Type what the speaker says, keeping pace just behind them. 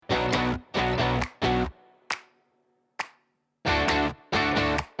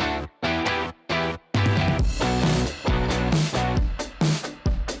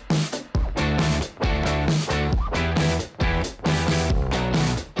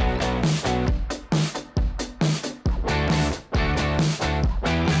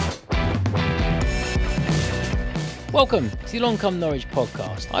Welcome to the Long Come Norwich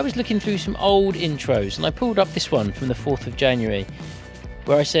podcast. I was looking through some old intros and I pulled up this one from the 4th of January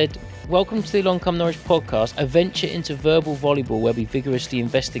where I said, "Welcome to the Long Come Norwich podcast, a venture into verbal volleyball where we vigorously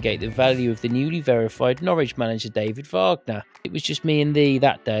investigate the value of the newly verified Norwich manager David Wagner." It was just me and thee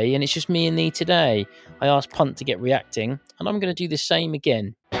that day, and it's just me and thee today. I asked Punt to get reacting, and I'm going to do the same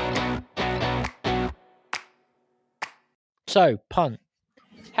again. So, Punt,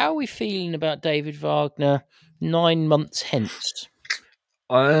 how are we feeling about David Wagner 9 months hence?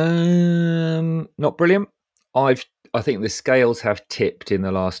 Not brilliant. I think the scales have tipped in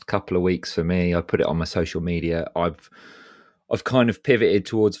the last couple of weeks for me. I put it on my social media. I've kind of pivoted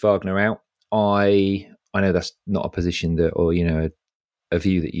towards Wagner out. I know that's not a position that, or a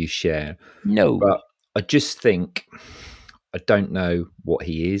view that you share. No, but I just think I don't know what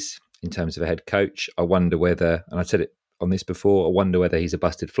he is in terms of a head coach. I wonder whether, and I said it on this before, I wonder whether he's a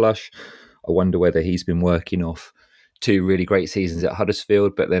busted flush. I wonder whether he's been working off 2 really great seasons at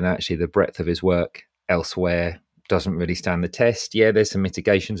Huddersfield, but then actually the breadth of his work elsewhere doesn't really stand the test. Yeah, there's some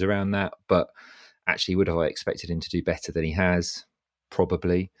mitigations around that, but actually, would I have expected him to do better than he has?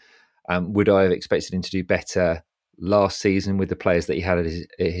 Probably. Would I have expected him to do better last season with the players that he had at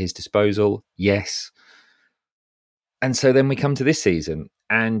his disposal? Yes. And so then we come to this season,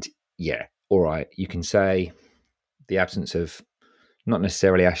 and yeah, all right, you can say the absence of, not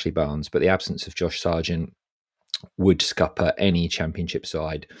necessarily Ashley Barnes, but the absence of Josh Sargent would scupper any championship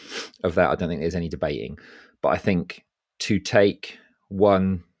side. Of that, I don't think there's any debating. But I think to take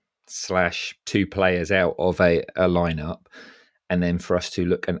 1/2 players out of a lineup, and then for us to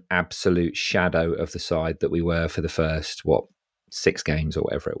look an absolute shadow of the side that we were for the first 6 games or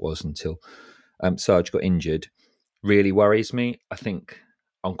whatever it was until Sarge got injured, really worries me. I think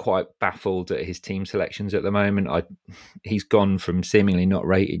I'm quite baffled at his team selections at the moment. He's gone from seemingly not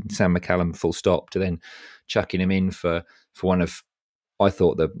rating Sam McCallum full stop to then chucking him in for one of, I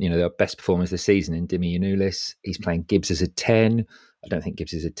thought, the best performers this season in Dimi Yanulis. He's playing Gibbs as a 10. I don't think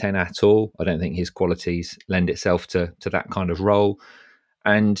Gibbs is a 10 at all. I don't think his qualities lend itself to that kind of role.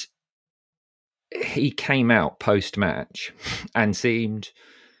 And he came out post-match and seemed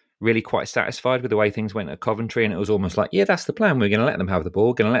really quite satisfied with the way things went at Coventry, and it was almost like, yeah, that's the plan. We're going to let them have the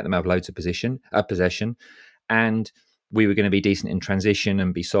ball, going to let them have loads of possession, and we were going to be decent in transition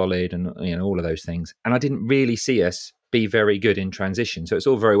and be solid, and all of those things. And I didn't really see us be very good in transition. So it's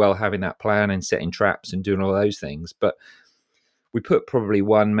all very well having that plan and setting traps and doing all those things, but we put probably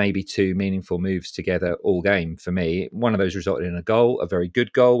 1, maybe 2 meaningful moves together all game. For me, one of those resulted in a goal, a very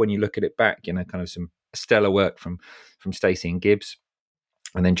good goal when you look at it back. Kind of some stellar work from Stacey and Gibbs,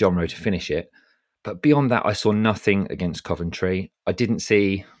 and then John Rowe to finish it. But beyond that, I saw nothing against Coventry. I didn't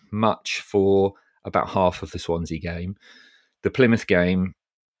see much for about half of the Swansea game. The Plymouth game,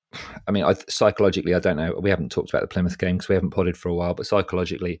 I mean, psychologically, I don't know. We haven't talked about the Plymouth game because we haven't podded for a while, but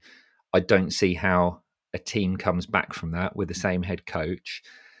psychologically, I don't see how a team comes back from that with the same head coach.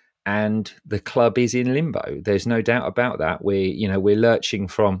 And the club is in limbo. There's no doubt about that. We're lurching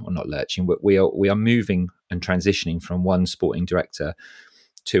from, or not lurching, but we are moving and transitioning from one sporting director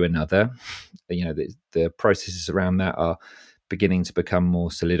to another. The processes around that are beginning to become more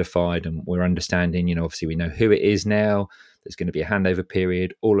solidified, and we're understanding, obviously we know who it is now. There's going to be a handover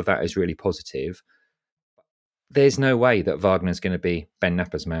period. All of that is really positive. There's no way that Wagner's going to be Ben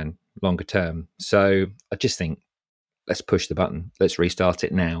Napper's man longer term. So I just think, let's push the button. Let's restart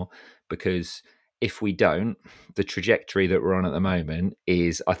it now, because if we don't, the trajectory that we're on at the moment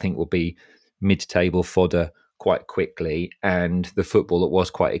is, I think, will be mid-table fodder quite quickly, and the football that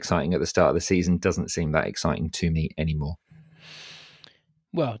was quite exciting at the start of the season doesn't seem that exciting to me anymore.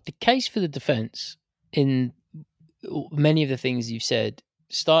 Well, the case for the defence in many of the things you've said,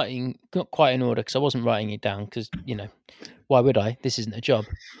 starting not quite in order because I wasn't writing it down because, why would I? This isn't a job.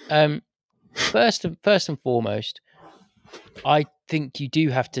 First and foremost, I think you do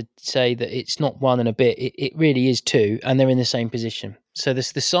have to say that it's not 1 and a bit. It really is 2, and they're in the same position. So the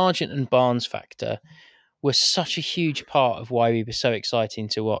Sargent and Barnes factor was such a huge part of why we were so exciting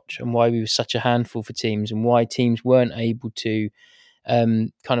to watch, and why we were such a handful for teams, and why teams weren't able to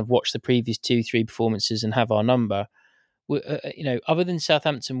kind of watch the previous 2-3 performances and have our number. Other than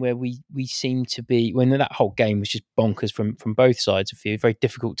Southampton, where we seem to be, when that whole game was just bonkers from both sides of you, very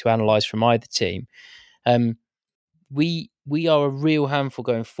difficult to analyse from either team. We are a real handful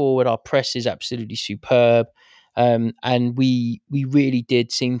going forward. Our press is absolutely superb, and we really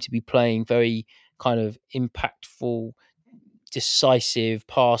did seem to be playing very kind of impactful, decisive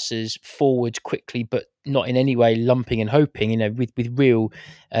passes forwards quickly, but not in any way lumping and hoping. With real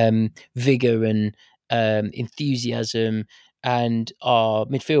vigor and enthusiasm, and our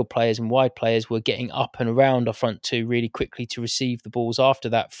midfield players and wide players were getting up and around our front two really quickly to receive the balls after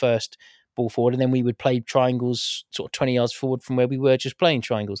that first ball forward, and then we would play triangles sort of 20 yards forward from where we were just playing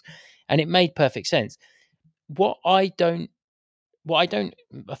triangles, and it made perfect sense. The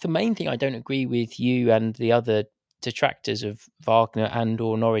main thing I don't agree with you and the other detractors of Wagner and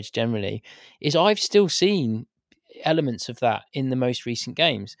or Norwich generally is I've still seen elements of that in the most recent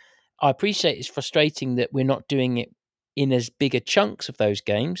games. I appreciate it's frustrating that we're not doing it in as big a chunks of those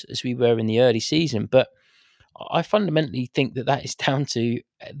games as we were in the early season, but I fundamentally think that is down to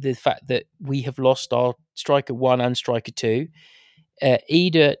the fact that we have lost our striker one and striker two.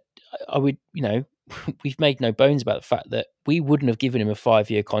 Eder, I would, we've made no bones about the fact that we wouldn't have given him a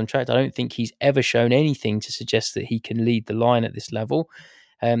 5-year contract. I don't think he's ever shown anything to suggest that he can lead the line at this level.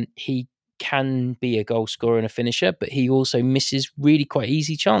 He can be a goal scorer and a finisher, but he also misses really quite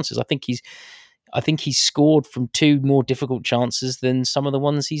easy chances. I think he's scored from 2 more difficult chances than some of the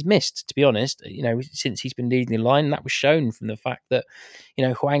ones he's missed, to be honest, since he's been leading the line. And that was shown from the fact that,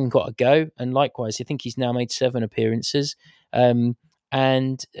 Hwang got a go. And likewise, I think he's now made 7 appearances.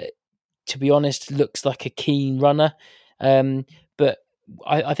 And to be honest, looks like a keen runner. But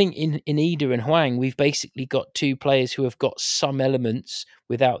I think in Eder and Hwang, we've basically got 2 players who have got some elements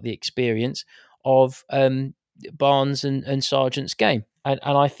without the experience of Barnes and Sargent's game. And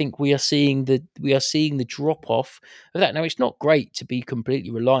I think we are seeing the drop off of that. Now, it's not great to be completely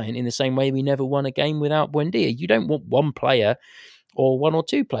reliant in the same way we never won a game without Buendia. You don't want one player or 1 or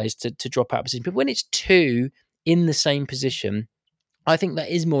 2 players to drop out of position. But when it's 2 in the same position, I think that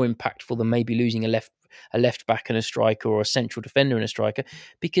is more impactful than maybe losing a left back and a striker, or a central defender and a striker,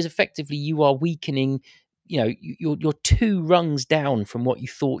 because effectively you are weakening. You're 2 rungs down from what you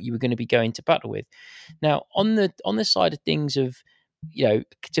thought you were going to be going to battle with. Now, on the side of things of,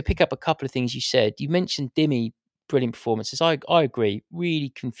 to pick up a couple of things you said, you mentioned Dimmy, brilliant performances. I agree. Really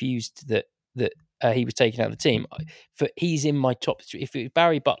confused that he was taken out of the team. He's in my top 3. If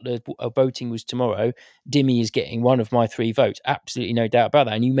Barry Butler voting was tomorrow, Dimmy is getting one of my 3 votes. Absolutely no doubt about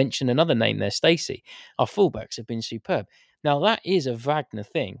that. And you mentioned another name there, Stacey. Our fullbacks have been superb. Now, that is a Wagner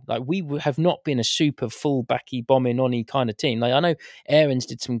thing. Like, we have not been a super fullbacky, bombing on-y kind of team. Like, I know Aarons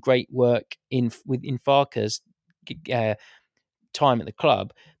did some great work in Farke's time at the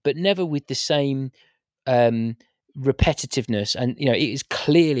club, but never with the same repetitiveness. And it is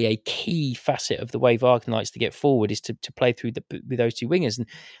clearly a key facet of the way Wagner likes to get forward, is to play through with those 2 wingers, and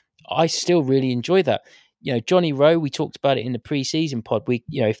I still really enjoy that. Johnny Rowe, we talked about it in the pre-season pod.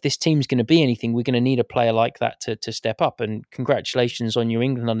 If this team's going to be anything, we're going to need a player like that to step up. And congratulations on your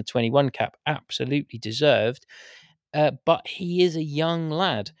England under 21 cap, absolutely deserved. But he is a young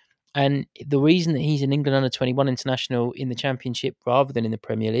lad. And the reason that he's an England under 21 international in the Championship rather than in the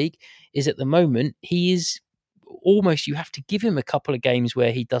Premier League is, at the moment, he is almost, you have to give him a couple of games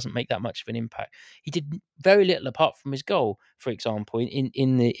where he doesn't make that much of an impact. He did very little apart from his goal, for example,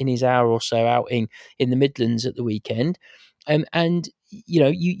 in his hour or so outing in the Midlands at the weekend. And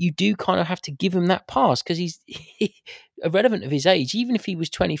you do kind of have to give him that pass, because he's irrelevant of his age. Even if he was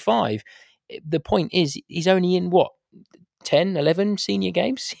 25, the point is he's only in 10, 11 senior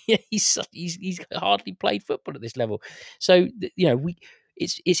games. He's hardly played football at this level. So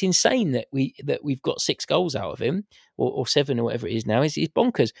it's insane that we've got 6 goals out of him, or 7 or whatever it is now. It's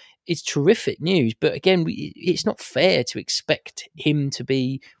bonkers. It's terrific news, but again, it's not fair to expect him to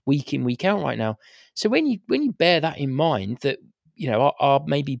be week in, week out right now. So when you bear that in mind, that our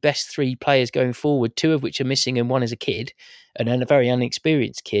maybe best 3 players going forward, 2 of which are missing, and 1 is a kid, and then a very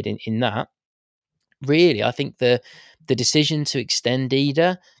unexperienced kid in that. Really, I think the decision to extend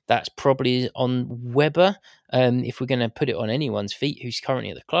Eder, that's probably on Webber, if we're going to put it on anyone's feet who's currently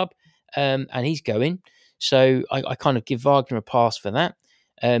at the club, and he's going. So I kind of give Wagner a pass for that.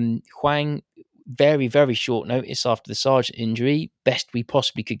 Hwang, very, very short notice after the Sargent injury, best we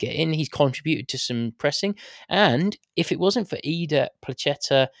possibly could get in. He's contributed to some pressing. And if it wasn't for Eder,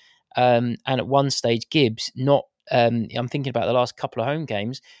 Placheta, and at one stage Gibbs not, I'm thinking about the last couple of home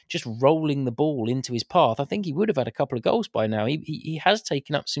games, just rolling the ball into his path, I think he would have had a couple of goals by now. He has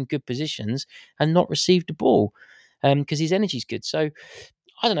taken up some good positions and not received the ball, because his energy's good. So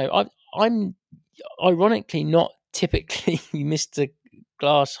I don't know. I'm ironically not typically Mr.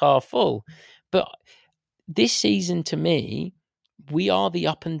 Glass half full, but this season, to me, we are the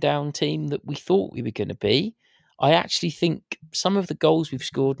up and down team that we thought we were going to be. I actually think some of the goals we've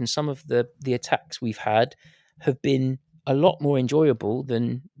scored and some of the attacks we've had have been a lot more enjoyable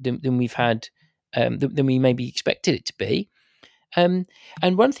than we've had, than we maybe expected it to be. And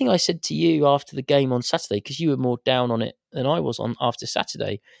one thing I said to you after the game on Saturday, because you were more down on it than I was on after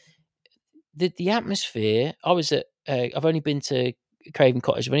Saturday, the atmosphere. I was at I've only been to Craven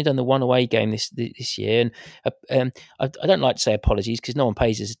Cottage. I've only done the one away game this year, and I don't like to say apologies because no one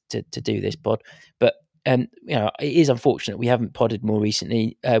pays us to do this pod, but it is unfortunate we haven't podded more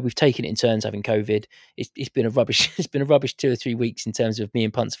recently. We've taken it in turns having COVID. It's been a rubbish. It's been a rubbish 2 or 3 weeks in terms of me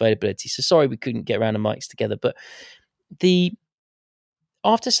and Punt's availability. So sorry we couldn't get around the mics together. But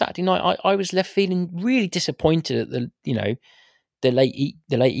after Saturday night, I was left feeling really disappointed at the late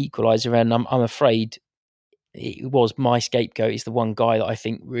equaliser, and I'm afraid it was my scapegoat. Is the one guy that I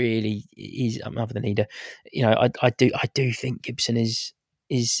think really is, other than Eder. I do think Gibson has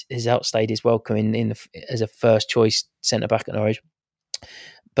outstayed his welcome as a first choice centre back at Norwich,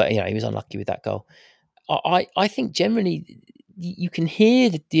 but he was unlucky with that goal. I think generally you can hear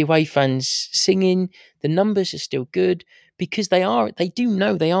the away fans singing. The numbers are still good because they do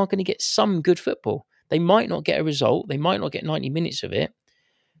know they are going to get some good football. They might not get a result. They might not get 90 minutes of it,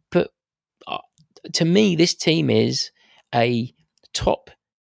 but to me, this team is a top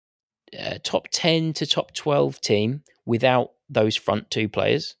 10 to top 12 team without those front two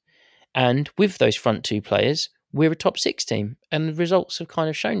players. And with those front two players, we're a top 6 team. And the results have kind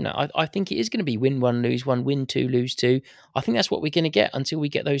of shown that. I think it is going to be win 1, lose 1, win 2, lose 2. I think that's what we're going to get until we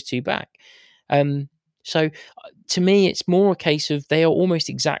get those two back. So to me, it's more a case of they are almost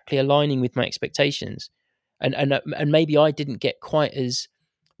exactly aligning with my expectations. And maybe I didn't get quite as...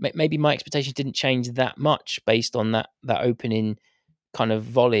 Maybe my expectations didn't change that much based on that opening kind of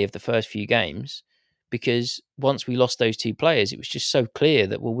volley of the first few games, because once we lost those two players, it was just so clear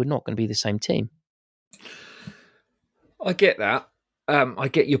that, well, we're not going to be the same team. I get that. I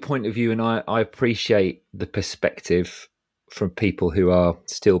get your point of view, and I appreciate the perspective from people who are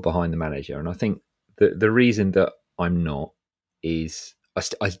still behind the manager. And I think the reason that I'm not is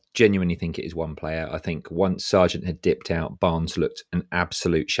I genuinely think it is one player. I think once Sargent had dipped out, Barnes looked an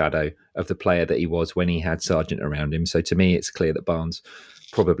absolute shadow of the player that he was when he had Sargent around him. So to me, it's clear that Barnes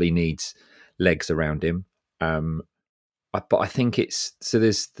probably needs legs around him. But I think it's... So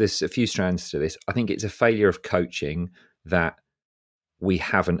there's a few strands to this. I think it's a failure of coaching that we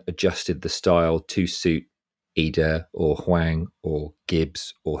haven't adjusted the style to suit Eder or Hwang or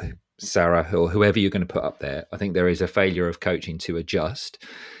Gibbs or Sarah or whoever you're going to put up there. I think there is a failure of coaching to adjust.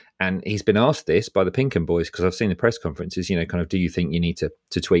 And he's been asked this by the Pinkham boys, because I've seen the press conferences, kind of, do you think you need to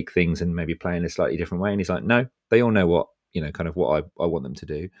tweak things and maybe play in a slightly different way? And he's like, no, they all know what, kind of what I want them to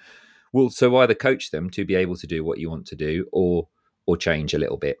do. Well, so either coach them to be able to do what you want to do, or change a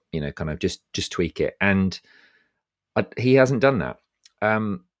little bit, kind of just tweak it. And he hasn't done that.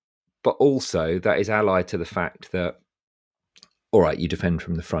 But also that is allied to the fact that, all right, you defend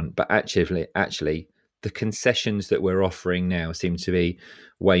from the front, but actually the concessions that we're offering now seem to be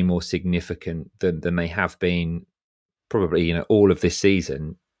way more significant than they have been probably, all of this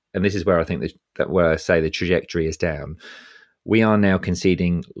season. And this is where I think where I say the trajectory is down. We are now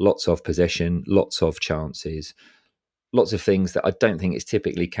conceding lots of possession, lots of chances, lots of things that I don't think is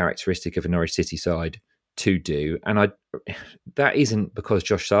typically characteristic of a Norwich City side to do. And that isn't because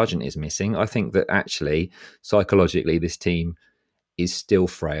Josh Sargent is missing. I think that actually, psychologically, this team is still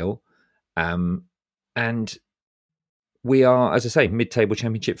frail. And we are, as I say, mid-table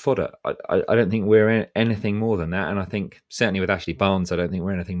championship fodder. I don't think we're anything more than that. And I think certainly with Ashley Barnes, I don't think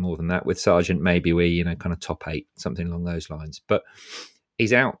we're anything more than that. With Sargent, maybe we, kind of top 8, something along those lines. But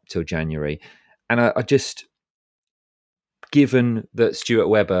he's out till January. And I just... Given that Stuart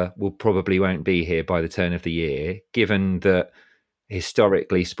Webber probably won't be here by the turn of the year, given that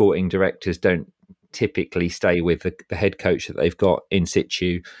historically sporting directors don't typically stay with the head coach that they've got in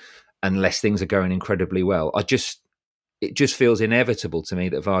situ unless things are going incredibly well, it just feels inevitable to me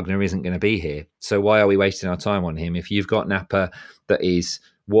that Wagner isn't going to be here. So why are we wasting our time on him? If you've got Napa that is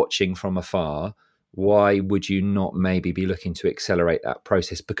watching from afar, why would you not maybe be looking to accelerate that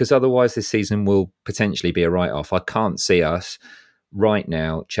process? Because otherwise this season will potentially be a write-off. I can't see us right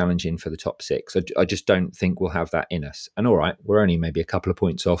now challenging for the top 6. I just don't think we'll have that in us. And all right, we're only maybe a couple of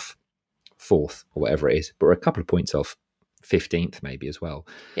points off 4th or whatever it is, but we're a couple of points off 15th maybe as well.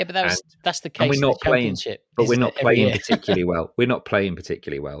 Yeah, but that's the case. And we're not playing, but we're not playing particularly well. We're not playing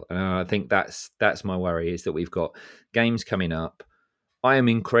particularly well. And I think that's my worry, is that we've got games coming up. I am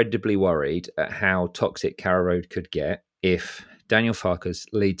incredibly worried at how toxic Carrow Road could get if Daniel Farke's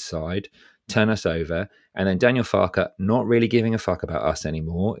lead side turn us over, and then Daniel Farke, not really giving a fuck about us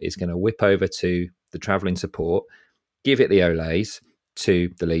anymore, is going to whip over to the travelling support, give it the Olays to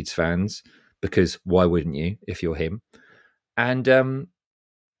the Leeds fans, because why wouldn't you if you're him? And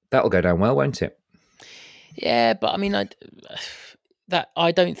that'll go down well, won't it? Yeah, but I mean,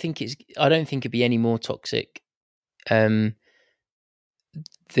 I don't think it'd be any more toxic.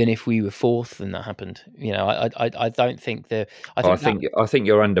 than if we were fourth and that happened. You know, I don't think the. I think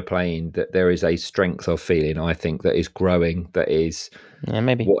you're underplaying that there is a strength of feeling. I think that is growing. That is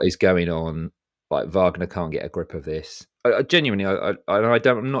maybe what is going on. Like Wagner can't get a grip of this. I genuinely,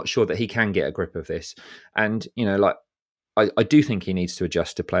 I'm not sure that he can get a grip of this. And you know, like I do think he needs to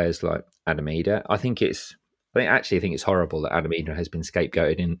adjust to players like Adam Eder. I think it's horrible that Adam Eder has been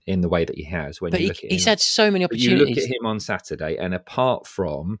scapegoated in the way that he has. When but you look at he's him, had so many but you look opportunities. at him on Saturday, and apart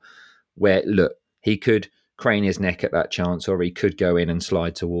from where look, he could crane his neck at that chance, or he could go in and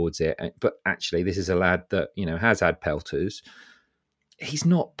slide towards it. But actually, this is a lad that has had pelters. He's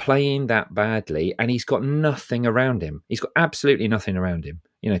not playing that badly, and he's got nothing around him. He's got absolutely nothing around him.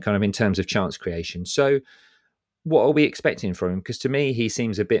 Kind of in terms of chance creation. So, what are we expecting from him? Because to me, he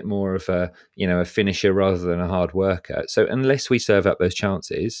seems a bit more of a finisher rather than a hard worker. So, unless we serve up those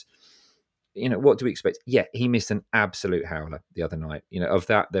chances, what do we expect? Yeah, he missed an absolute howler the other night. Of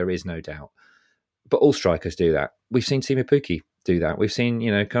that there is no doubt. But all strikers do that. We've seen Timo Pukki do that. We've seen,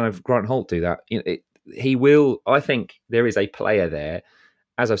 kind of Grant Holt do that. He will. I think there is a player there.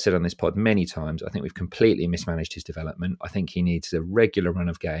 As I've said on this pod many times, I think we've completely mismanaged his development. I think he needs a regular run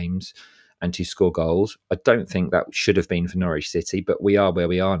of games and to score goals. I don't think that should have been for Norwich City, but we are where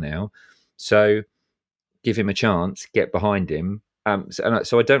we are now. So give him a chance, get behind him.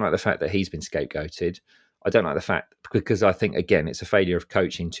 So I don't like the fact that he's been scapegoated. I don't like the fact, because I think, again, it's a failure of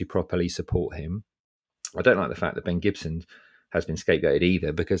coaching to properly support him. I don't like the fact that Ben Gibson has been scapegoated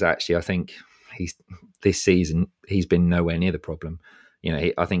either, because actually I think this season he's been nowhere near the problem.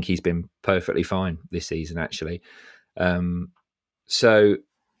 I think he's been perfectly fine this season, actually. So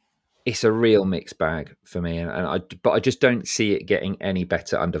it's a real mixed bag for me, but I just don't see it getting any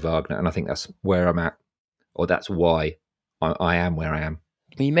better under Wagner, and I think that's where I'm at, or that's why I am where I am.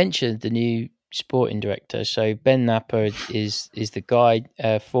 You mentioned the new sporting director. So Ben Napper is the guy,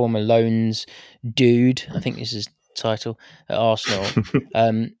 former loans dude. I think this is title at Arsenal.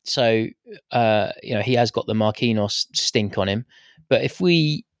 So he has got the Marquinhos stink on him. But if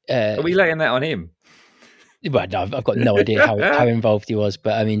we are we laying that on him? Well, no, I've got no idea how involved he was,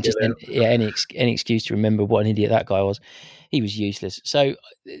 but I mean, just any excuse to remember what an idiot that guy was. He was useless. So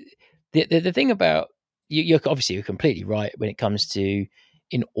the thing about you're completely right when it comes to,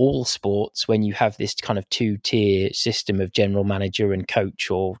 in all sports, when you have this kind of 2-tier system of general manager and coach,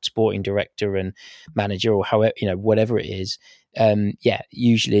 or sporting director and manager, or however, whatever it is.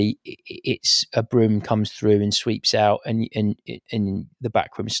 Usually it's a broom comes through and sweeps out, and the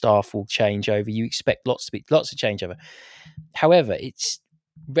backroom staff will change over. You expect lots of changeover. However, it's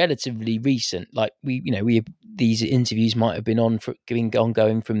relatively recent. Like these interviews might have been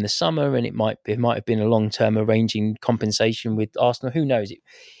ongoing from the summer, and it might have been a long-term arranging compensation with Arsenal. Who knows?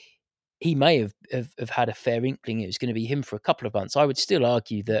 He may have had a fair inkling it was going to be him for a couple of months. I would still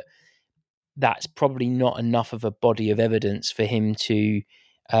argue that that's probably not enough of a body of evidence for him to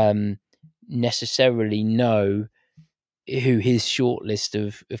necessarily know who his short list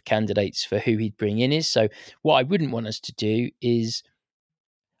of candidates for who he'd bring in is. So what I wouldn't want us to do is,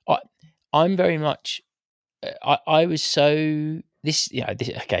 I'm very much, I was so, this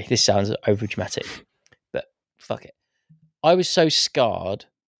sounds over dramatic, but fuck it. I was so scarred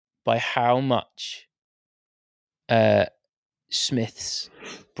by how much Smith's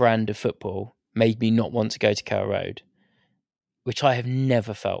brand of football made me not want to go to Carrow Road, which I have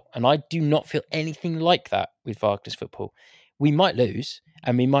never felt. And I do not feel anything like that with Wagner's football. We might lose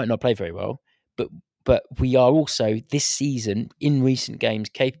and we might not play very well, but we are also this season in recent games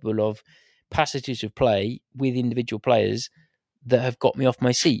capable of passages of play with individual players that have got me off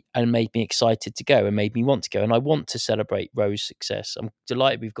my seat and made me excited to go and made me want to go. And I want to celebrate Rowe's success. I'm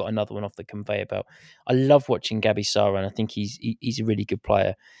delighted we've got another one off the conveyor belt. I love watching Gabi Sara, and I think he's a really good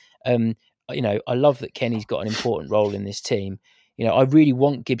player. I love that Kenny's got an important role in this team. I really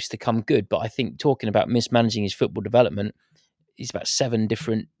want Gibbs to come good, but I think talking about mismanaging his football development, he's about 7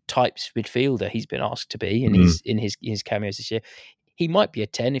 different types of midfielder he's been asked to be, and he's in his cameos this year. He might be a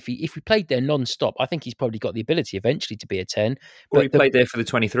 10 if we played there non-stop. I think he's probably got the ability eventually to be a 10. Or he played there for the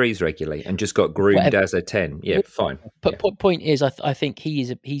 23s regularly and just got groomed as a 10. Yeah, fine. Point is, I think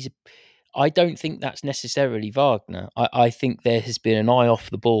he's I don't think that's necessarily Wagner. I think there has been an eye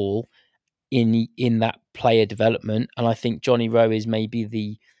off the ball in that player development, and I think Johnny Rowe is maybe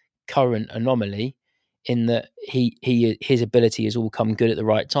the current anomaly in that his ability has all come good at the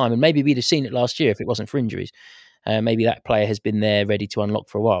right time, and maybe we'd have seen it last year if it wasn't for injuries. Maybe that player has been there ready to unlock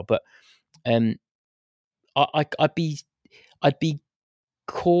for a while, but I'd be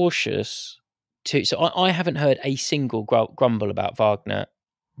cautious to. So I haven't heard a single grumble about Wagner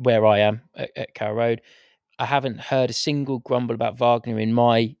where I am at Carrow Road. I haven't heard a single grumble about Wagner in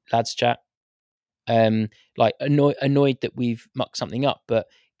my lads chat. Like annoyed that we've mucked something up, but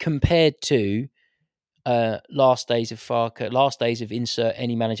compared to last days of Farke, last days of insert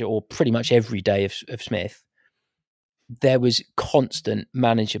any manager, or pretty much every day of Smith, there was constant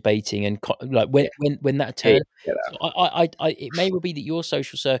manager baiting and like when that turned. So it may well be that your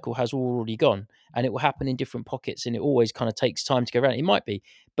social circle has already gone, and it will happen in different pockets, and it always kind of takes time to go around. It might be,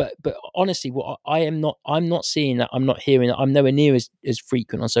 but honestly, what I'm not seeing that. I'm not hearing that. I'm nowhere near as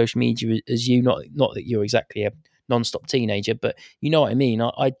frequent on social media as you. Not that you're exactly a non-stop teenager, but you know what I mean.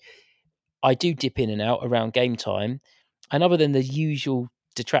 I do dip in and out around game time, and other than the usual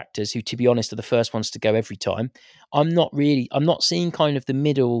detractors who, to be honest, are the first ones to go every time, I'm not seeing kind of the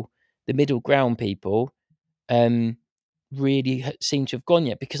middle ground people really seem to have gone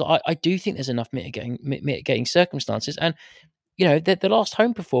yet, because I do think there's enough mitigating circumstances. And you know, the last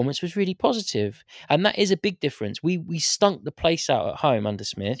home performance was really positive, and that is a big difference. We stunk the place out at home under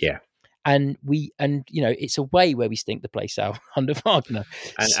Smith. Yeah. And you know, it's a way where we stink the place out under Wagner,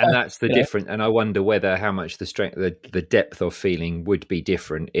 and that's the difference. And I wonder whether how much the strength, the depth of feeling would be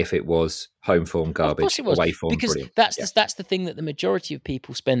different if it was home form garbage, of course it was, away form because brilliant. That's the thing that the majority of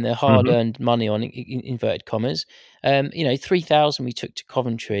people spend their hard-earned money on, in inverted commas. You know, 3,000 we took to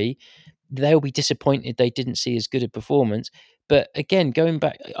Coventry. They'll be disappointed they didn't see as good a performance. But again, going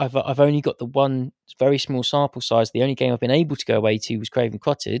back, I've only got the one very small sample size. The only game I've been able to go away to was Craven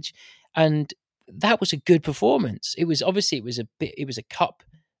Cottage, and that was a good performance. It was obviously it was a cup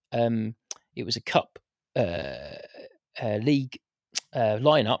league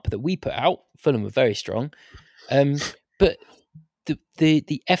lineup that we put out. Fulham were very strong, but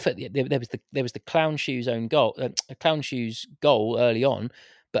the effort, there was the Clown Shoes own goal, Clown Shoes goal early on,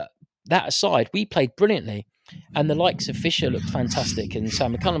 but that aside, we played brilliantly. And the likes of Fisher looked fantastic, and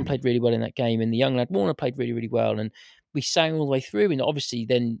Sam McCullum played really well in that game, and the young lad Warner played really, really well, and we sang all the way through. And obviously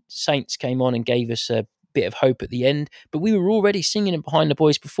then Saints came on and gave us a bit of hope at the end, but we were already singing it behind the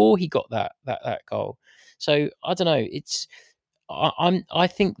boys before he got that goal. So I don't know, I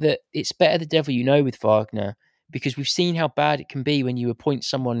think that it's better the devil you know with Wagner, because we've seen how bad it can be when you appoint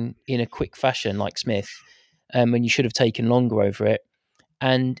someone in a quick fashion like Smith, when you should have taken longer over it.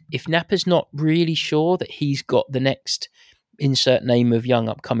 And if Napper's not really sure that he's got the next insert name of young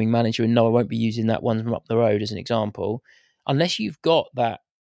upcoming manager, and no, I won't be using that one from up the road as an example, unless you've got that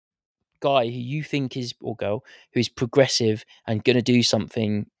guy who you think is, or girl, who's progressive and going to do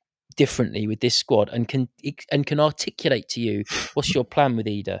something differently with this squad, and can articulate to you what's your plan with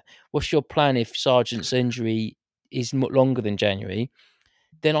Ida, what's your plan if Sargent's injury is longer than January,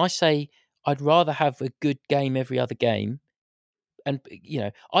 then I say I'd rather have a good game every other game. And you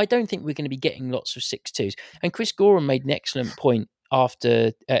know, I don't think we're going to be getting lots of 6-2s. And Chris Gorham made an excellent point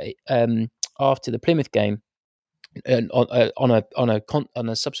after the Plymouth game, on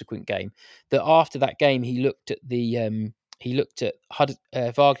a subsequent game, that after that game he looked at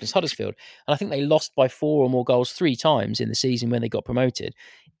Wagner's Huddersfield, and I think they lost by 4 or more goals 3 times in the season when they got promoted.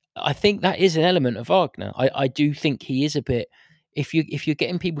 I think that is an element of Wagner. I do think he is a bit. If you're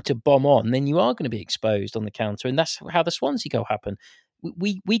getting people to bomb on, then you are going to be exposed on the counter, and that's how the Swansea goal happened.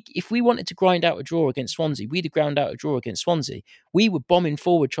 We if we wanted to grind out a draw against Swansea, we'd have ground out a draw against Swansea. We were bombing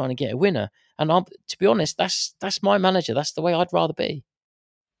forward trying to get a winner, and to be honest, that's my manager. That's the way I'd rather be.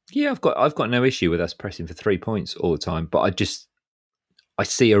 Yeah, I've got no issue with us pressing for 3 points all the time, but I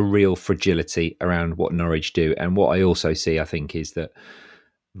see a real fragility around what Norwich do, and what I also see, I think, is that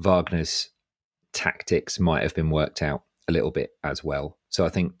Wagner's tactics might have been worked out a little bit as well. So I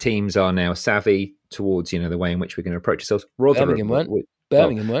think teams are now savvy towards, the way in which we're going to approach ourselves. Birmingham weren't.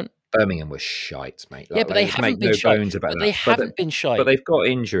 Birmingham was shite, mate. Yeah, but they haven't been shite. They haven't been shite. But they've got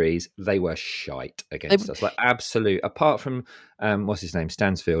injuries. They were shite against us. Like absolute. Apart from what's his name,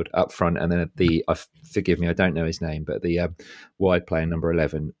 Stansfield up front, and then forgive me, I don't know his name, but the wide player number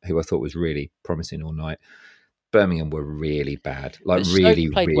 11, who I thought was really promising all night. Birmingham were really bad, really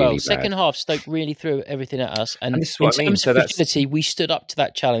played well. Bad. Second half, Stoke really threw everything at us, and this is what in I mean. terms of fragility, we stood up to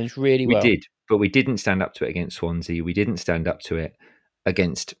that challenge really well. We did, but we didn't stand up to it against Swansea. We didn't stand up to it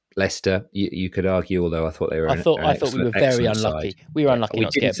against Leicester. You could argue, although I thought they were. I thought we were very unlucky. Side. We were unlucky. We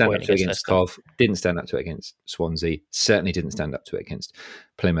not didn't to get stand a up point to it against Leicester. Cov. Didn't stand up to it against Swansea. Certainly didn't stand up to it against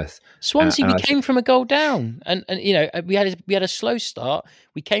Plymouth. Swansea, we came from a goal down, and we had a slow start.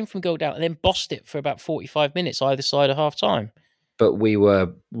 We came from a goal down, and then bossed it for about 45 minutes either side of half time. But we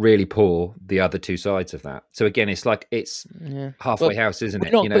were really poor the other two sides of that. So again, it's halfway house, isn't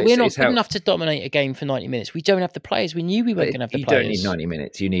it? But we're not good enough to dominate a game for 90 minutes. We don't have the players. We knew we weren't going to have the players. You don't need 90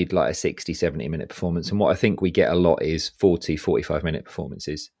 minutes. You need like a 60, 70-minute performance. And what I think we get a lot is 40, 45-minute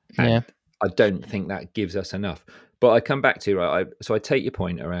performances. And I don't think that gives us enough. But I come back to, right, so I take your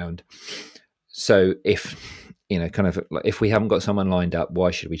point around. So if kind of like, if we haven't got someone lined up,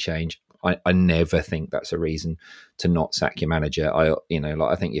 why should we change? I never think that's a reason to not sack your manager. I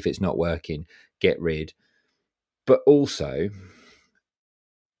think if it's not working, get rid. But also,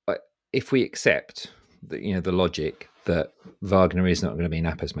 if we accept the logic that Wagner is not going to be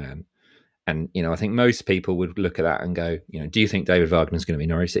Napper's man, and I think most people would look at that and go, do you think David Wagner is going to be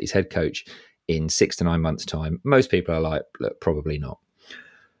Norwich City's head coach in 6 to 9 months' time? Most people are like, look, probably not.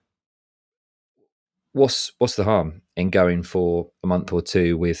 What's the harm in going for a month or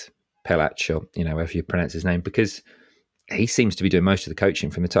two with Pelach, or however you pronounce his name, because he seems to be doing most of the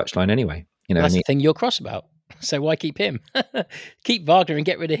coaching from the touchline anyway. That's the thing you're cross about. So why keep him? Keep Wagner and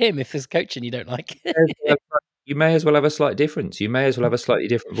get rid of him if there's coaching you don't like. You may as well have a slight difference. You may as well have a slightly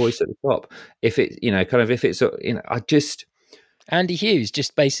different voice at the top. If it, if it's, I just. Andy Hughes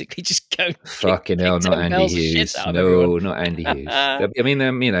just basically just go. Fucking hell, not Andy Hughes. No, not Andy Hughes. I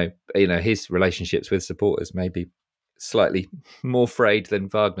mean, his relationships with supporters may be slightly more frayed than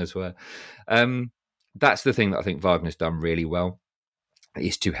Wagner's were. That's the thing that I think Wagner's done really well,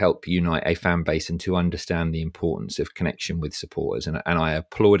 is to help unite a fan base and to understand the importance of connection with supporters. And I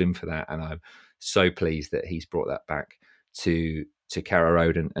applaud him for that. And I'm so pleased that he's brought that back to Carrow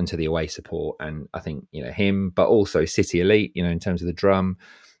Road and to the away support. And I think, him, but also City Elite, in terms of the drum,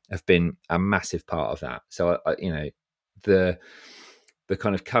 have been a massive part of that. So, the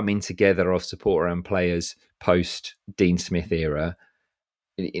kind of coming together of supporter and players post Dean Smith era,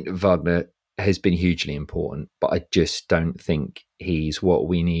 Wagner has been hugely important, but I just don't think he's what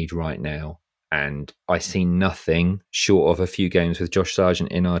we need right now. And I see nothing short of a few games with Josh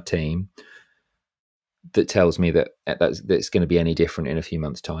Sargent in our team that tells me that's going to be any different in a few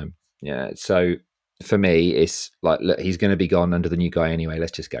months' time. Yeah. So for me, it's like, look, he's going to be gone under the new guy anyway.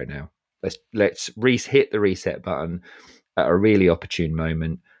 Let's just go now. Let's hit the reset button at a really opportune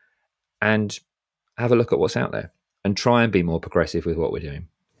moment and have a look at what's out there and try and be more progressive with what we're doing.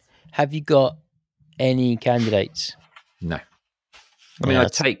 Have you got any candidates? No. I mean,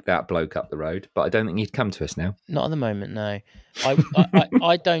 I'd take that bloke up the road, but I don't think he'd come to us now. Not at the moment, no. I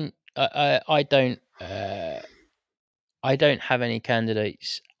don't have any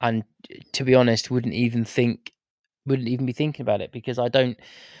candidates, and to be honest, wouldn't even be thinking about it, because I think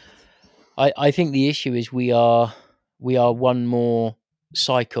the issue is we are one more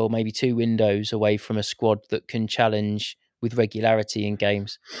cycle, maybe 2 windows away from a squad that can challenge with regularity in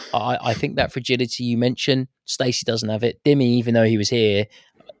games. I think that fragility you mentioned, Stacey doesn't have it. Dimmy, even though he was here,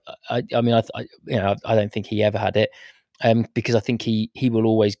 I don't think he ever had it, because I think he will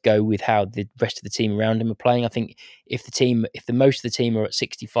always go with how the rest of the team around him are playing. I think if the most of the team are at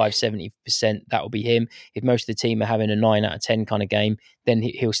 65-70%, that will be him. If most of the team are having a 9 out of 10 kind of game, then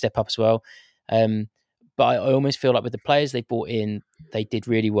he'll step up as well. But I almost feel like with the players they brought in, they did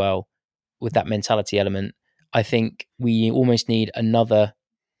really well with that mentality element. I think we almost need another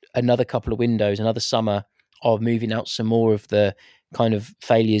couple of windows, another summer of moving out some more of the kind of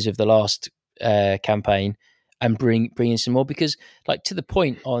failures of the last campaign and bring in some more, because like to the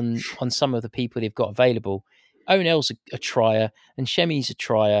point on some of the people they've got available, Onel's a trier and Shemi's a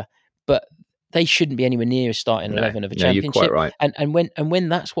trier, but they shouldn't be anywhere near a starting 11 of a championship. You're quite right. And when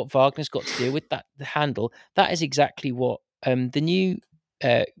that's what Wagner's got to deal with, that the handle, that is exactly what the new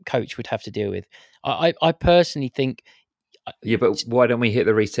coach would have to deal with. I personally think. Yeah, but why don't we hit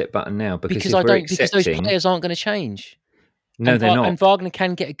the reset button now? Because those players aren't going to change. No, they're not. And Wagner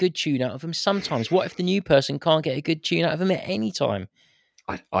can get a good tune out of them sometimes. What if the new person can't get a good tune out of them at any time?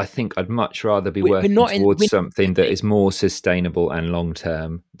 I think I'd much rather be working towards something that is more sustainable and long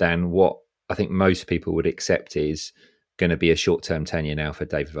term than what I think most people would accept is going to be a short term tenure now for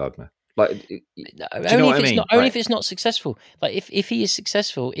David Wagner. Like, only if it's not successful. Like if he is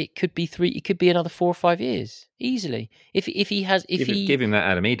successful, it could be another 4 or 5 years easily. If he give him that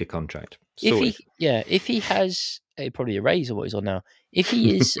Alameda contract. If he has probably a raise or what he's on now. If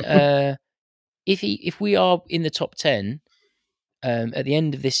he is, if we are in the top 10 at the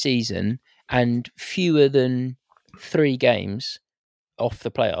end of this season and fewer than 3 games off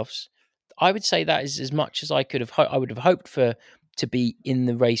the playoffs, I would say that is as much as I could have. I would have hoped for to be in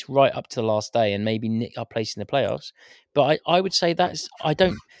the race right up to the last day and maybe nick our place in the playoffs. But I would say I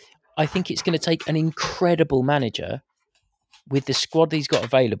think it's going to take an incredible manager with the squad he's got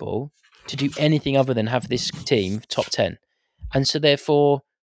available to do anything other than have this team top 10. And so therefore,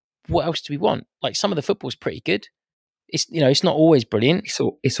 what else do we want? Like, some of the football's pretty good. It's not always brilliant.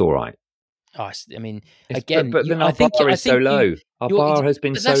 It's all right. I mean, It's, again, but then I our think bar is so you low. Our you're. bar has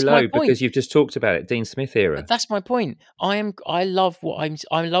been But so that's my low point. because you've just talked about it, Dean Smith era. But that's my point. I love what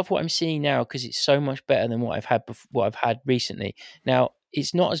I'm seeing now because it's so much better than what I've had what I've had recently. Now,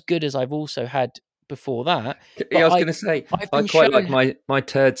 it's not as good as I've also had before that, Yeah, but I was going to say I've I been quite like shown. my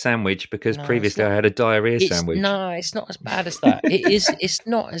turd sandwich because No, it's previously not. I had a diarrhea It's sandwich. no, it's not as bad as that. It is. It's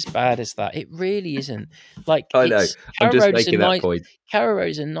not as bad as that. It really isn't. Like I know. it's I'm Carrow just Road is a making that nice. point. Carrow Road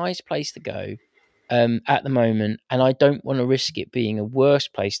is a nice place to go at the moment, and I don't want to risk it being a worse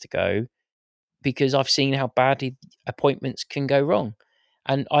place to go because I've seen how badly appointments can go wrong.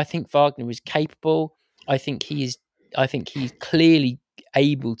 And I think Wagner is capable. I think he is. I think he's clearly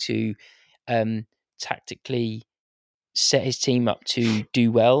able to tactically set his team up to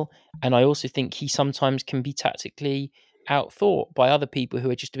do well. And I also think he sometimes can be tactically outthought by other people who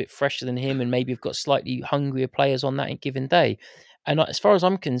are just a bit fresher than him and maybe have got slightly hungrier players on that given day. And as far as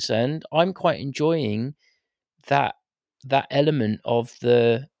I'm concerned, I'm quite enjoying that element of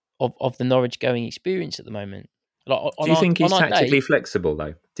the Norwich going experience at the moment. Like Do you think on he's our day, tactically flexible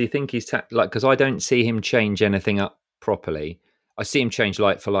though? Do you think he's like because I don't see him change anything up properly. I see him change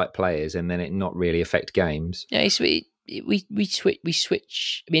light for light players and then it not really affect games. yeah, we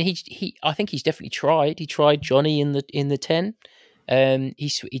switch. I mean, he I think he's definitely tried. He tried Johnny in the 10.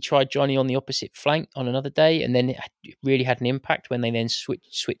 He tried Johnny on the opposite flank on another day, and then it really had an impact when they then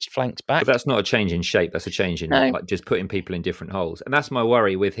switched flanks But back. that's not a change in shape. That's a change in No, like just putting people in different holes. And that's my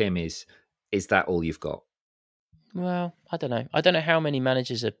worry with him is that all you've got? well, I don't know. I don't know how many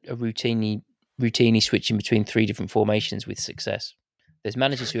managers are routinely switching between three different formations with success. There's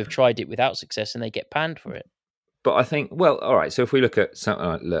managers who have tried it without success and they get panned for it. But I think, well, all right. So if we look at something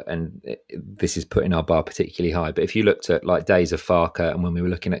like, look, and this is putting our bar particularly high, but if you looked at like days of Farker and when we were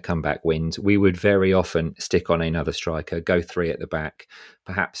looking at comeback wins, we would very often stick on another striker, go three at the back,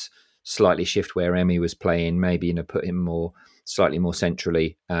 perhaps slightly shift where Emmy was playing, maybe put him slightly more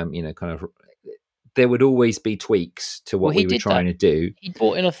centrally. Kind of. There would always be tweaks to Well, what he we were did that. trying to do. He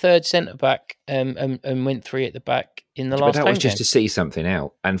brought in a third centre back and went three at the back in the But last that was home just game. to see something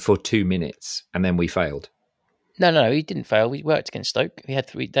out, and for 2 minutes, and then we failed. No, he didn't fail. We worked against Stoke. We had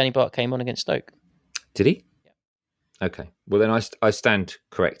three. Danny Bart came on against Stoke. Did he? Okay. Well, then I stand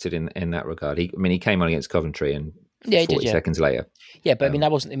corrected in that regard. He came on against Coventry and Yeah, he did. 40 Yeah, seconds later. yeah. But I mean, that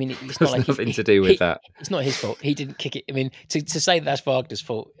wasn't. I mean, it's not There's like nothing to do with that. it's not his fault. He didn't kick it. I mean, to say that's Wagner's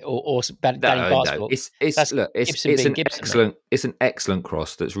fault or Danny No, Bart's no. fault, It's that's look. Gibson It's being an Gibson, mate. excellent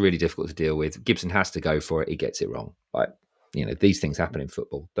cross that's really difficult to deal with. Gibson has to go for it. He gets it wrong. Like these things happen in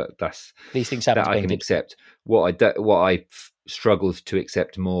football. That's These things happen that to I Ben can Gibson. accept. What I struggled to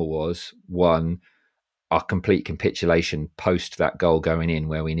accept more was one, our complete capitulation post that goal going in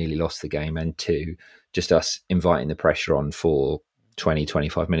where we nearly lost the game, and two, just us inviting the pressure on for 20,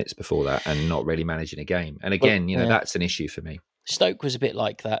 25 minutes before that and not really managing a game. And Well, again, that's an issue for me. Stoke was a bit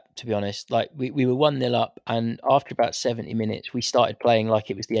like that, to be honest. Like we were 1-0 up, and after about 70 minutes, we started playing like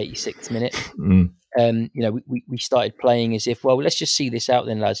it was the 86th minute. Mm. We started playing as if, well, let's just see this out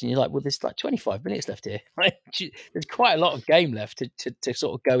then, lads. And you're like, well, there's like 25 minutes left here. There's quite a lot of game left to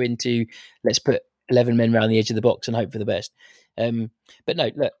sort of go into. Let's put 11 men around the edge of the box and hope for the best. But no,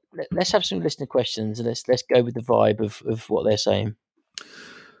 look, let's have some listener questions and let's go with the vibe of what they're saying.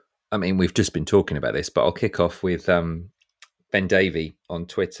 I mean, we've just been talking about this, but I'll kick off with Ben Davey on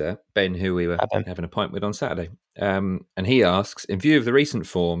Twitter. Ben, who we were having a pint with on Saturday. And he asks, in view of the recent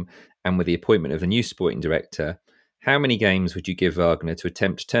form and with the appointment of the new sporting director, how many games would you give Wagner to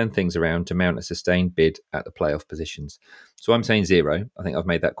attempt to turn things around to mount a sustained bid at the playoff positions? So I'm saying 0. I think I've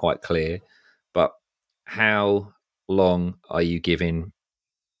made that quite clear. But how long are you giving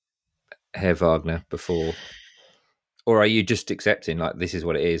Herr Wagner before? Or are you just accepting like this is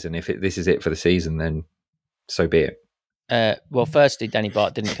what it is, and if this is it for the season, then so be it? Well, firstly, Danny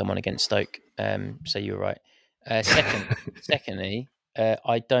Bart didn't come on against Stoke, so you were right. Secondly,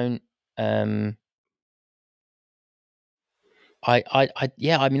 I don't. I'm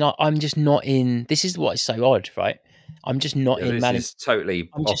just not in. This is what is so odd, right? I'm just not in This is totally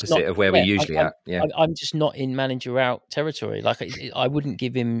opposite of where we're usually at. Yeah, I'm just not in manager out territory. Like I wouldn't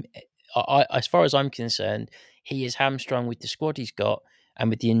give him. As far as I'm concerned, he is hamstrung with the squad he's got and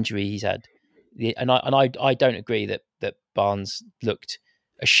with the injury he's had. And I don't agree that Barnes looked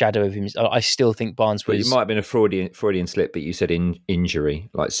a shadow of him. I still think Barnes But it was. might have been a Freudian slip, but you said injury,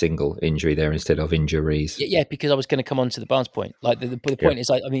 like single injury there instead of injuries. Yeah, because I was going to come on to the Barnes point. Like the Yeah. point is,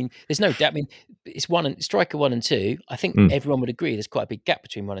 like, I mean, there's no doubt. I mean, it's striker 1 and 2. I think everyone would agree there's quite a big gap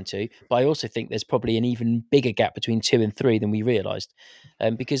between 1 and 2. But I also think there's probably an even bigger gap between 2 and 3 than we realised.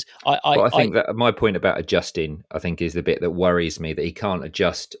 Because But I think that my point about adjusting, I think, is the bit that worries me, that he can't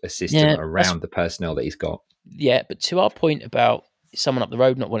adjust a system yeah, around the personnel that he's got. yeah. But to our point about someone up the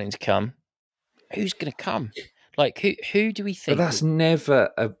road not wanting to come, who's going to come? Like who do we But think? that's never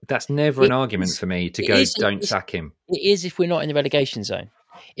an It argument is. for me to It go, is. don't sack him. It is if we're not in the relegation zone.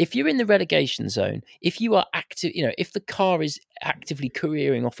 If you're in the relegation zone, if you are active, if the car is actively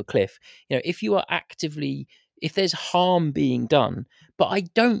careering off a cliff, if you are actively, if there's harm being done, but I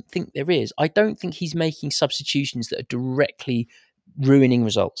don't think there is. I don't think he's making substitutions that are directly ruining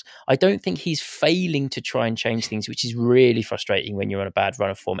results. I don't think he's failing to try and change things, which is really frustrating when you're on a bad run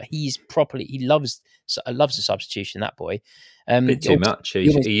of form. He loves a substitution, that boy. Bit too much.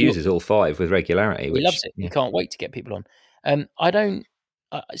 He uses all 5 with regularity. He Which, loves it. He can't wait to get people on. I don't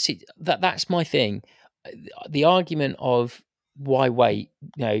see that's my thing. The argument of why wait,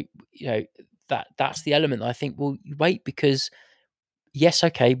 that's the element that I think. Well, you wait because yes,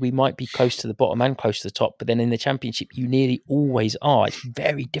 okay, we might be close to the bottom and close to the top, but then in the championship, you nearly always are. It's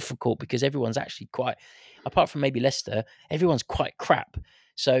very difficult because everyone's actually quite, apart from maybe Leicester, everyone's quite crap.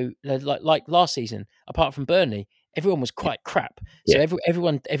 So, like last season, apart from Burnley, everyone was quite crap. So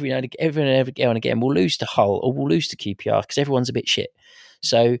everyone every now and again will lose to Hull or will lose to QPR because everyone's a bit shit.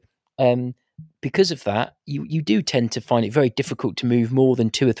 So, because of that, you do tend to find it very difficult to move more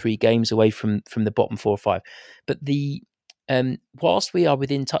than 2 or 3 games away from the bottom 4 or 5. But whilst we are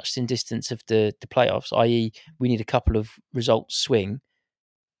within touching distance of the playoffs, i.e., we need a couple of results swing,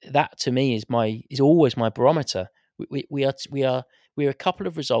 that to me is always my barometer. We're a couple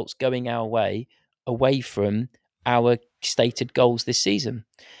of results going our way away from our stated goals this season.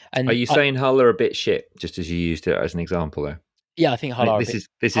 And are you saying Hull are a bit shit, just as you used it as an example there? Yeah, I think Hull are a bit.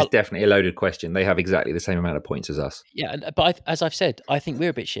 This is definitely a loaded question. They have exactly the same amount of points as us. Yeah, but as I've said, I think we're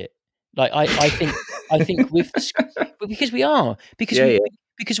a bit shit. Like I think with because we are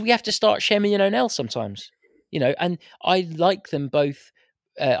because we have to start Shemi and O'Neill sometimes, and I like them both.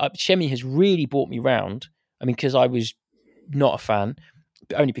 Shemi has really brought me round. I mean, because I was not a fan,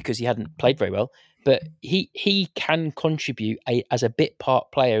 but only because he hadn't played very well. But he can contribute as a bit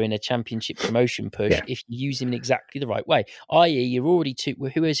part player in a championship promotion push if you use him in exactly the right way. I.e., you're already two.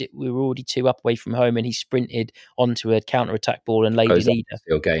 Who is it? We were already 2 up away from home, and he sprinted onto a counter attack ball and laid in Eder.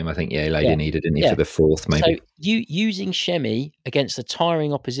 Still game, I think. Yeah, he laid in Eder, didn't he, for the 4th, maybe. So you using Shemi against a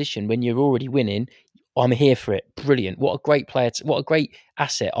tiring opposition when you're already winning, I'm here for it. Brilliant. What a great player. What a great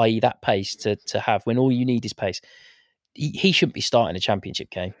asset, i.e., that pace to have when all you need is pace. He shouldn't be starting a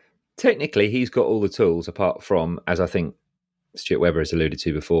championship game. Technically, he's got all the tools apart from, as I think Stuart Webber has alluded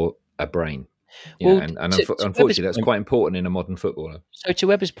to before, a brain. Unfortunately, that's quite important in a modern footballer. So to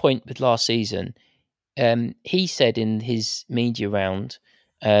Webber's point with last season, he said in his media round,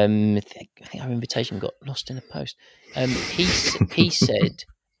 I think our invitation got lost in the post.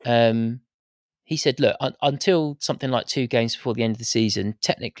 He said, look, until something like 2 games before the end of the season,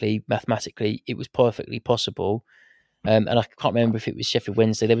 technically, mathematically, it was perfectly possible. And I can't remember if it was Sheffield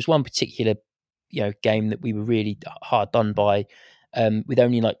Wednesday. There was one particular, game that we were really hard done by, with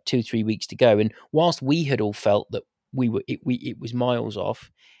only like 2-3 weeks to go. And whilst we had all felt that it was miles off,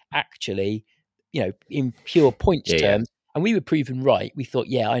 actually, in pure points terms, and we were proven right. We thought,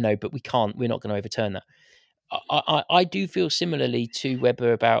 I know, but we're not going to overturn that. I do feel similarly to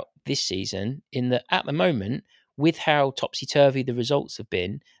Webber about this season, in that at the moment, with how topsy-turvy the results have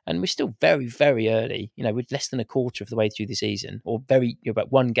been, and we're still very, very early, we're less than a quarter of the way through the season, or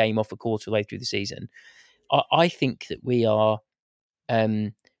about 1 game off a quarter of the way through the season. I think that we are,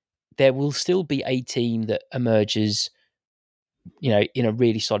 there will still be a team that emerges, in a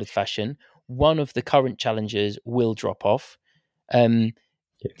really solid fashion. One of the current challengers will drop off.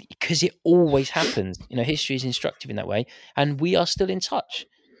 Because it always happens. History is instructive in that way, and we are still in touch.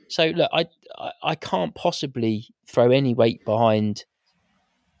 So look, I can't possibly throw any weight behind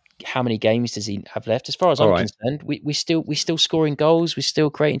how many games does he have left. As far as I'm concerned, we're still scoring goals, we're still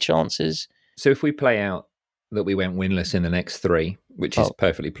creating chances. So if we play out that we went winless in the next 3, which is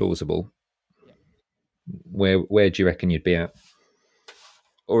perfectly plausible, where do you reckon you'd be at?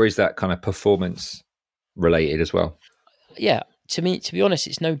 Or is that kind of performance related as well? Yeah. To me, to be honest,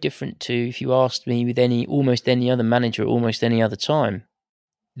 it's no different to if you asked me with almost any other manager at almost any other time,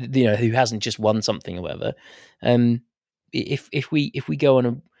 who hasn't just won something or whatever. If we go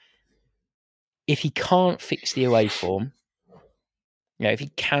on if he can't fix the away form, if he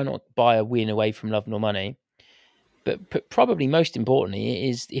cannot buy a win away from love nor money, but probably most importantly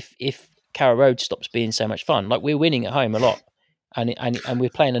is if Carrow Road stops being so much fun. Like, we're winning at home a lot, and we're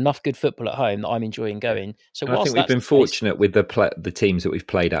playing enough good football at home that I'm enjoying going. So And I think whilst we've that's been the case, fortunate with the teams that we've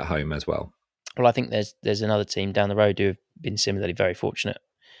played at home as well. well, I think there's another team down the road who have been similarly very fortunate,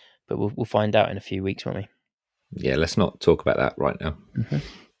 but we'll find out in a few weeks, won't we? Yeah, let's not talk about that right now.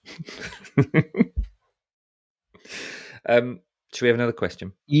 Should we have another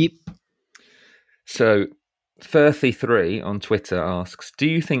question? Yep. So, 33 on Twitter asks, do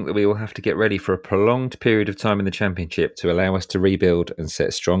you think that we will have to get ready for a prolonged period of time in the Championship to allow us to rebuild and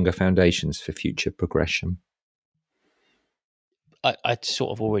set stronger foundations for future progression? I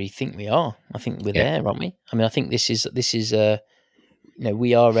sort of already think we are. I think we're Yeah. there, aren't we? I mean, I think this is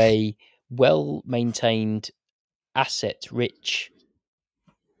we are a well-maintained, asset-rich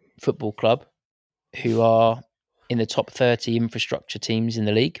football club who are in the top 30 infrastructure teams in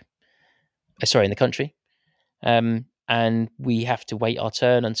the league. In the country. And we have to wait our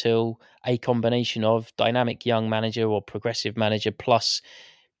turn until a combination of dynamic young manager or progressive manager plus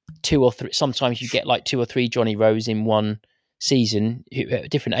 2 or 3. Sometimes you get like 2 or 3 Johnny Rows in one season,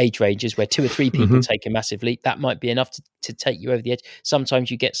 different age ranges, where 2 or 3 people take a massive leap. That might be enough to take you over the edge. Sometimes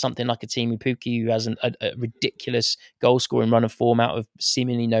you get something like a Timu Puki who has a ridiculous goal scoring run of form out of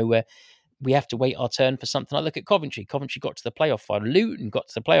seemingly nowhere. We have to wait our turn for something. Like, look at Coventry. Coventry got to the playoff final. Luton got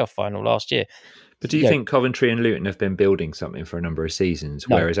to the playoff final last year. But do you think Coventry and Luton have been building something for a number of seasons?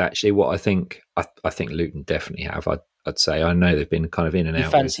 No. Whereas actually what I think Luton definitely have. I'd say I know they've been kind of in and out. You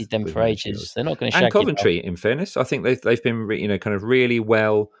fancied them for ages. They're not going to shag and Coventry, in fairness, I think they've been kind of really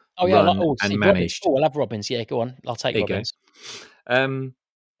well run and managed. Robbins. I'll have Robbins. Yeah, go on. I'll take Robbins.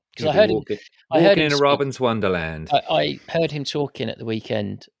 Because I heard walking in a Robbins wonderland. I heard him talking at the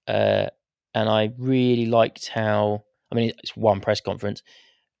weekend, and I really liked how. I mean, it's one press conference,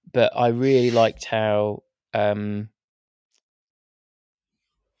 but I really liked how. I'm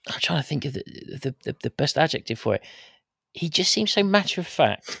trying to think of the best adjective for it. He just seems so matter of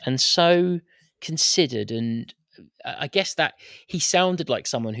fact and so considered, and I guess that he sounded like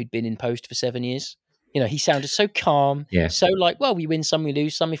someone who'd been in post for 7 years. He sounded so calm, so like, well, we win some, we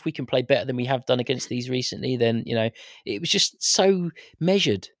lose some. If we can play better than we have done against these recently, then it was just so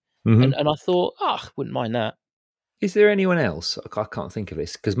measured. And I thought, wouldn't mind that. Is there anyone else? I can't think of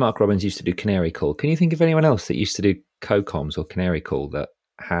this because Mark Robbins used to do Canary Call. Can you think of anyone else that used to do co-coms or Canary Call that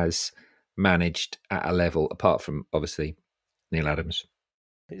has managed at a level apart from obviously Neil Adams?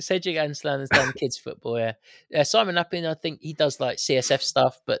 Cedric Anslan has done kids football. Yeah, Simon Lappin, I think he does like CSF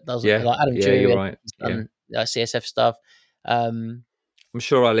stuff, but doesn't like Adam Drury. You're right. He's done CSF stuff. I'm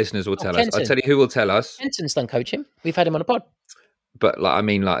sure our listeners will tell us. I'll tell you who will tell us. Kenton's done coaching. We've had him on a pod. But like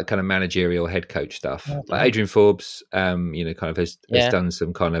kind of managerial head coach stuff. Like Adrian Forbes, kind of has done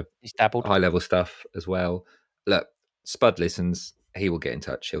some kind of high level stuff as well. Look, Spud listens. He will get in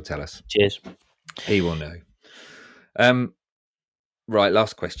touch. He'll tell us. Cheers. He will know. Right,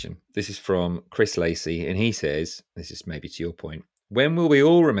 last question. This is from Chris Lacey, and he says, this is maybe to your point, when will we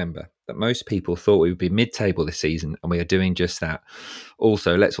all remember that most people thought we would be mid-table this season, and we are doing just that?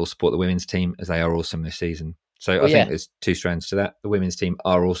 Also, let's all support the women's team as they are awesome this season. So I think there's 2 strands to that. The women's team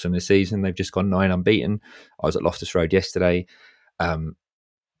are awesome this season. They've just gone 9 unbeaten. I was at Loftus Road yesterday.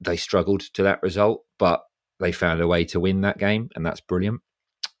 They struggled to that result, but they found a way to win that game, and that's brilliant.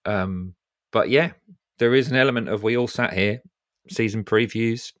 But yeah, there is an element of we all sat here, season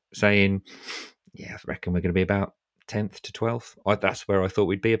previews, saying, I reckon we're going to be about 10th to 12th. That's where I thought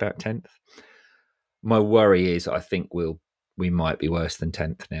we'd be, about 10th. My worry is I think we might be worse than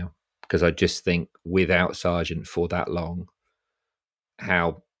 10th now, because I just think without Sargent for that long,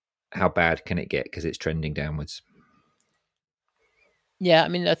 how bad can it get? Because it's trending downwards. Yeah, I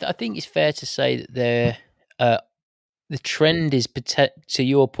mean, I think it's fair to say that the trend is, to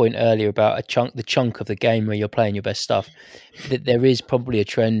your point earlier about the chunk of the game where you're playing your best stuff, that there is probably a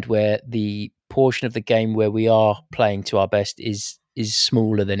trend where the portion of the game where we are playing to our best is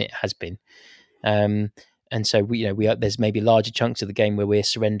smaller than it has been. And so there's maybe larger chunks of the game where we're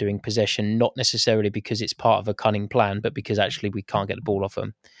surrendering possession, not necessarily because it's part of a cunning plan, but because actually we can't get the ball off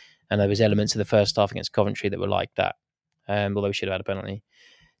them. And there was elements of the first half against Coventry that were like that, although we should have had a penalty.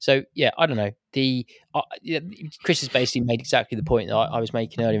 So, I don't know. Chris has basically made exactly the point that I was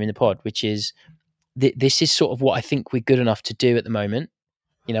making earlier in the pod, which is this is sort of what I think we're good enough to do at the moment.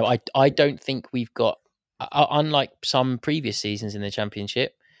 I don't think we've got, unlike some previous seasons in the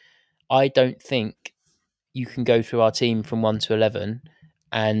Championship, I don't think you can go through our team from 1 to 11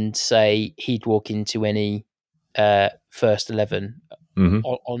 and say he'd walk into any first 11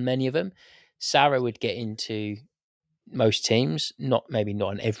 on many of them. Sarah would get into most teams. Maybe not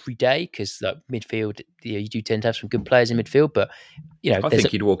on every day, because midfield, you do tend to have some good players in midfield. But I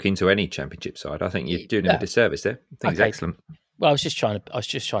think you'd walk into any championship side. I think you're doing him a disservice there. I think he's excellent. Well, I was just trying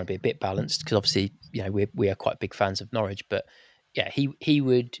to be a bit balanced, because obviously, we are quite big fans of Norwich. But yeah, he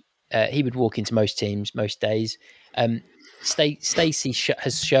would walk into most teams most days. Stacey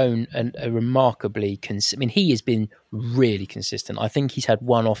has shown a remarkably he has been really consistent. I think he's had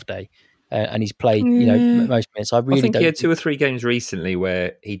one off day, and he's played most minutes. I think he had 2 or 3 games recently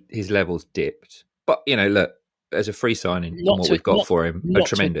where his levels dipped. But look, as a free signing, and what we've got for him, a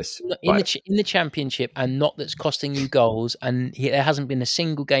tremendous in the championship, and not that's costing you goals. And there hasn't been a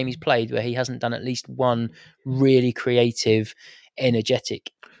single game he's played where he hasn't done at least one really creative,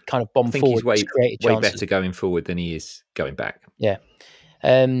 energetic kind of bomb forward. He's way better going forward than he is going back. Yeah,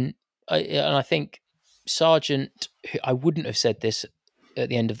 and I think Sargent, I wouldn't have said this at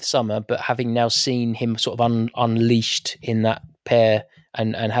the end of the summer, but having now seen him sort of unleashed in that pair,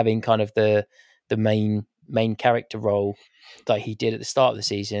 and having kind of the main character role that he did at the start of the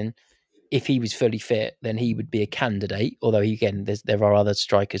season, if he was fully fit, then he would be a candidate. Although there are other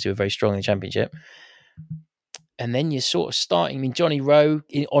strikers who are very strong in the Championship. And then you're sort of starting. Johnny Rowe,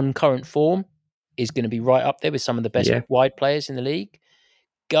 on current form, is going to be right up there with some of the best wide players in the league.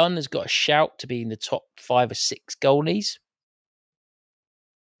 Gunn has got a shout to be in the top 5 or 6 goalies.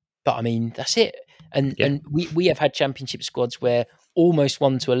 But that's it. And we have had Championship squads where almost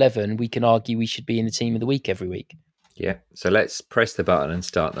 1 to 11, we can argue we should be in the team of the week every week. Yeah. So let's press the button and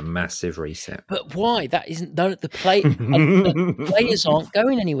start the massive reset. But why? That isn't the players aren't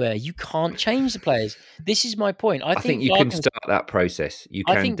going anywhere. You can't change the players. This is my point. I think you can start that process. You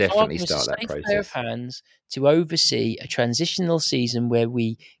can definitely start that process. Pair of hands to oversee a transitional season where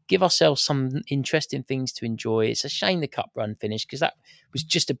we give ourselves some interesting things to enjoy. It's a shame the cup run finished, because that was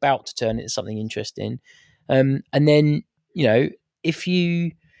just about to turn into something interesting. And then, if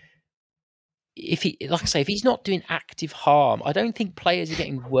he's not doing active harm, I don't think players are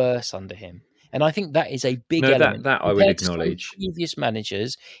getting worse under him. And I think that is a big element. That I will acknowledge. Previous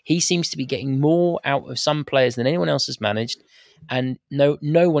managers, he seems to be getting more out of some players than anyone else has managed, and no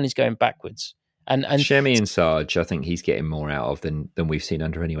one is going backwards. And Shemi and Sarge, I think he's getting more out of than we've seen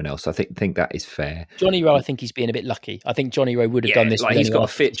under anyone else. I think that is fair. Johnny Rowe, I think he's being a bit lucky. I think Johnny Rowe would have done this. He's got a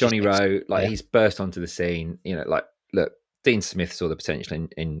fit Johnny Rowe. He's burst onto the scene. Look, Dean Smith saw the potential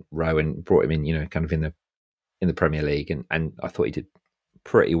in Rowe and brought him in, kind of in the Premier League, and I thought he did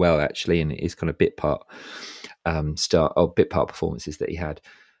pretty well actually, and his kind of bit part performances that he had.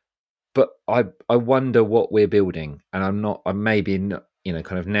 But I wonder what we're building, and I'm maybe not,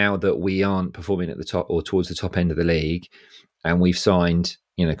 kind of, now that we aren't performing at the top or towards the top end of the league, and we've signed,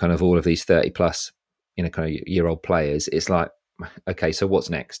 kind of all of these 30 plus, kind of year-old players. It's like, okay, so what's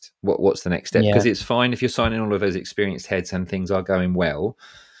next? What's the next step? Because it's fine if you're signing all of those experienced heads and things are going well,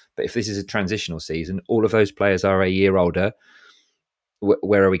 but if this is a transitional season, all of those players are a year older.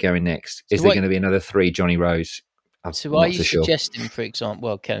 Where are we going next? Is there going to be another 3 Johnny Rose? So are you suggesting, for example,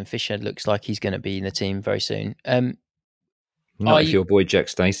 well, Kevin Fisher looks like he's going to be in the team very soon. Not if your boy Jack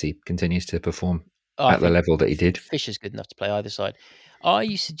Stacey continues to perform at the level that he did. Fisher's good enough to play either side. Are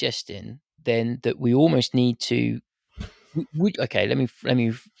you suggesting then that we almost need to? Okay, let me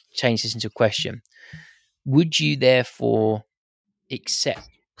change this into a question. Would you therefore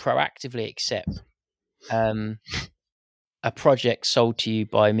proactively accept a project sold to you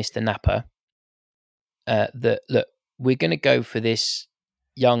by Mr. Napper, that, look, we're going to go for this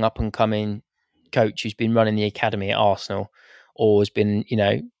young up and coming coach who's been running the academy at Arsenal, or has been,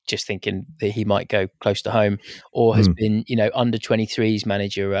 just thinking that he might go close to home, or has been, under 23s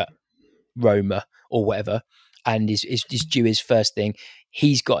manager at Roma or whatever, and is due his first thing.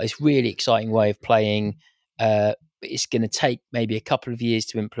 He's got this really exciting way of playing. It's going to take maybe a couple of years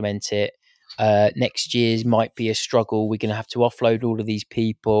to implement it. Next year's might be a struggle. We're going to have to offload all of these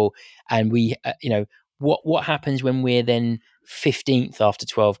people, and we, what happens when we're then 15th after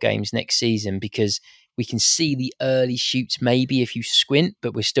 12 games next season, because we can see the early shoots maybe if you squint,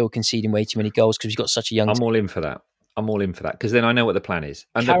 but we're still conceding way too many goals because we've got such a young team. All in for that. I'm all in for that, because then I know what the plan is.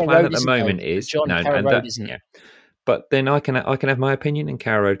 And the plan at the moment is isn't. Yeah. But then I can have my opinion, and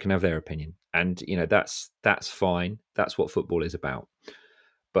Carrow Road can have their opinion, and that's fine. That's what football is about.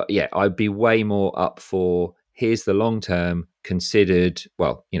 But yeah, I'd be way more up for, here's the long term considered,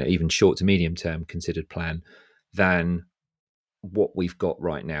 well, even short to medium term considered plan, than what we've got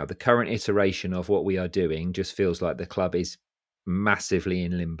right now. The current iteration of what we are doing just feels like the club is massively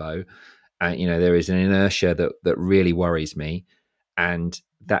in limbo. And, there is an inertia that really worries me. And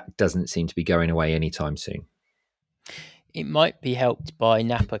that doesn't seem to be going away anytime soon. It might be helped by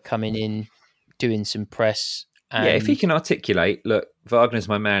Napper coming in, doing some press, And, yeah, if he can articulate, look, Wagner's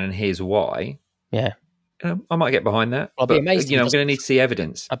my man, and here's why. yeah, I might get behind that. I'll be But amazed. I'm going to need to see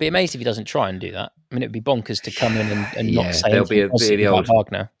evidence. I'd be amazed if he doesn't try and do that. I mean, it'd be bonkers to come in and not say there'll be anything positive the about old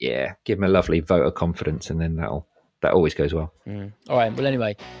Wagner. Yeah, give him a lovely vote of confidence, and then that always goes well. All right. Well,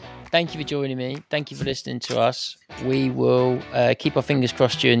 anyway, thank you for joining me. Thank you for listening to us. We will keep our fingers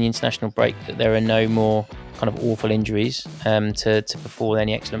crossed during the international break that there are no more kind of awful injuries to befall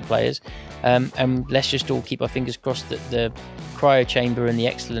any excellent players. And let's just all keep our fingers crossed that the cryo chamber and the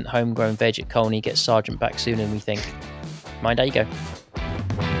excellent homegrown veg at Colney gets Sargent back sooner than we think. Mind how you go.